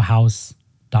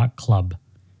 DAOhouse.club.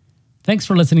 Thanks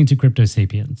for listening to Crypto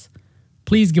Sapiens.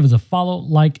 Please give us a follow,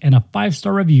 like, and a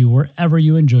 5-star review wherever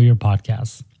you enjoy your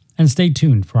podcasts. And stay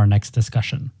tuned for our next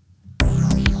discussion.